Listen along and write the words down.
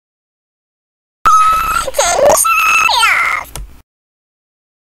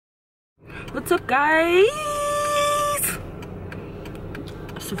What's up, guys?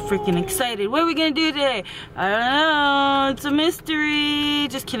 I'm so freaking excited. What are we gonna do today? I don't know. It's a mystery.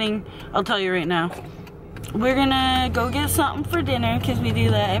 Just kidding. I'll tell you right now. We're gonna go get something for dinner because we do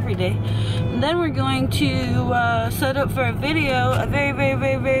that every day. And then we're going to set up for a video, a very, very,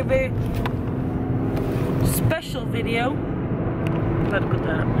 very, very, very special video. Let's put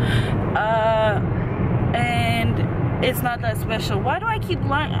that up. And it's not that special. Why do I keep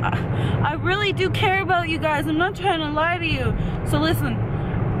lying? I really do care about you guys. I'm not trying to lie to you. So listen,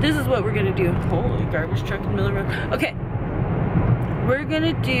 this is what we're gonna do. Holy garbage truck in the middle of the road. Okay, we're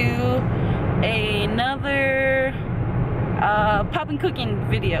gonna do another popping cooking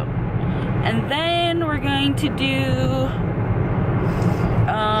video, and then we're going to do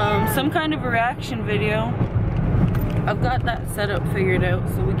some kind of a reaction video. I've got that setup figured out,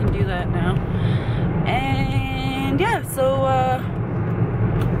 so we can do that now. And yeah, so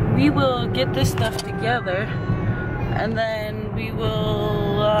we will get this stuff together, and then we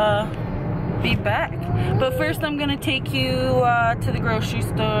will be back. But first I'm gonna take you to the grocery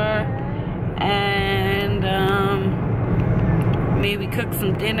store and maybe cook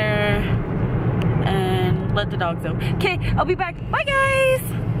some dinner and let the dogs out. Okay, I'll be back. Bye, guys.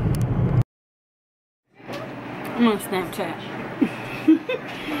 I'm on Snapchat.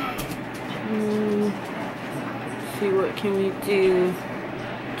 See, what can we do?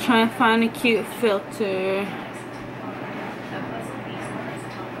 Try and find a cute filter.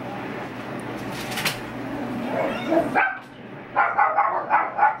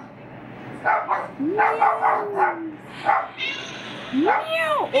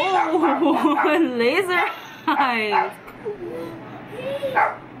 Meow. Oh, laser eyes.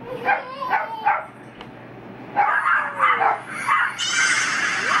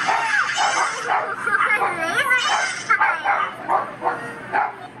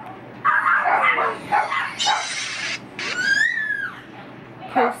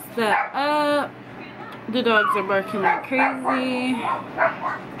 Post that up. The dogs are barking like crazy.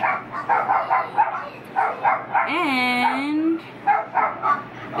 And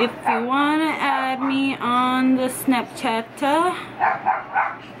if you want to add me on the Snapchat, I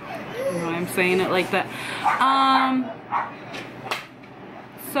don't know why I'm saying it like that.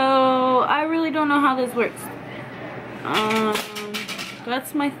 So I really don't know how this works.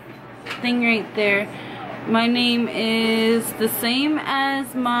 That's my thing right there. My name is the same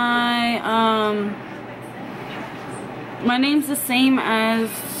as my name's the same as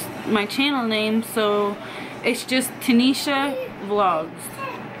my channel name, so it's just Taneesha Vlogs.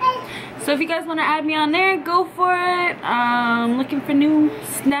 So if you guys want to add me on there, go for it. Looking for new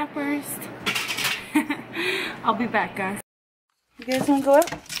snappers. I'll be back, guys. You guys want to go up?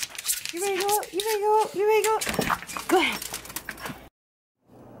 You ready to go up? You ready to go up? You ready to go up? Go ahead.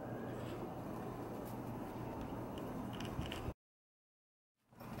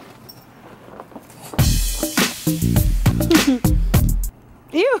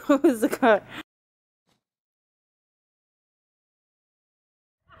 Ew, it's the car.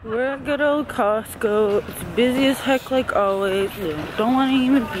 We're at good old Costco. It's busy as heck like always. We don't want to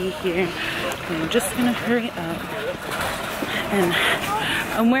even be here. I'm just gonna hurry up. And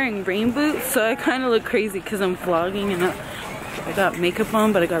I'm wearing rain boots, so I kind of look crazy because I'm vlogging and I got makeup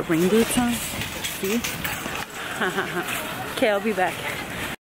on, but I got rain boots on. See? Okay, I'll be back.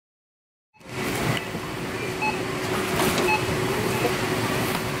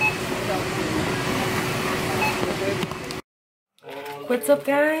 What's up,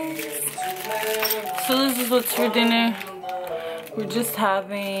 guys? So this is what's for dinner. We're just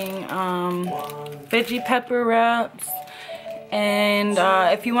having veggie pepper wraps, and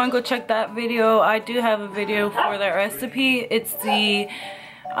if you want to go check that video, I do have a video for that recipe. It's the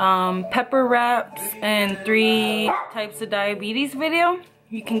pepper wraps and 3 types of diabetes video.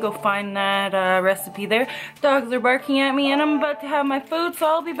 You can go find that recipe there. Dogs are barking at me and I'm about to have my food, so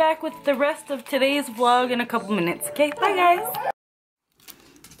I'll be back with the rest of today's vlog in a couple minutes. Okay, bye guys.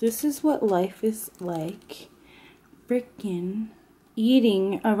 This is what life is like. Frickin'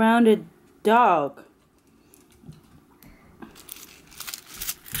 eating around a dog.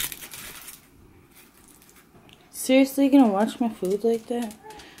 Seriously, you gonna watch my food like that?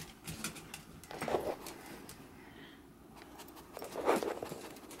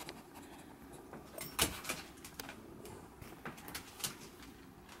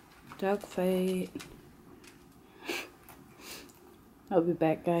 Dog fight. I'll be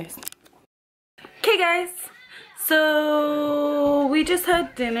back, guys. Okay, guys. So we just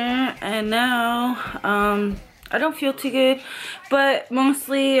had dinner, and now I don't feel too good, but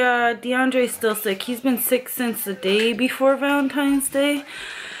mostly DeAndre's still sick. He's been sick since the day before Valentine's Day.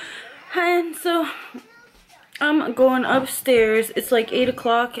 And so I'm going upstairs. It's like 8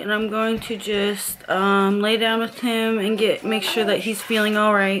 o'clock, and I'm going to just lay down with him and make sure that he's feeling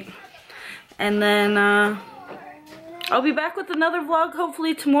all right. And then I'll be back with another vlog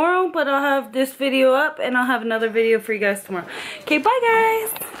hopefully tomorrow, but I'll have this video up and I'll have another video for you guys tomorrow. Okay, bye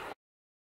guys.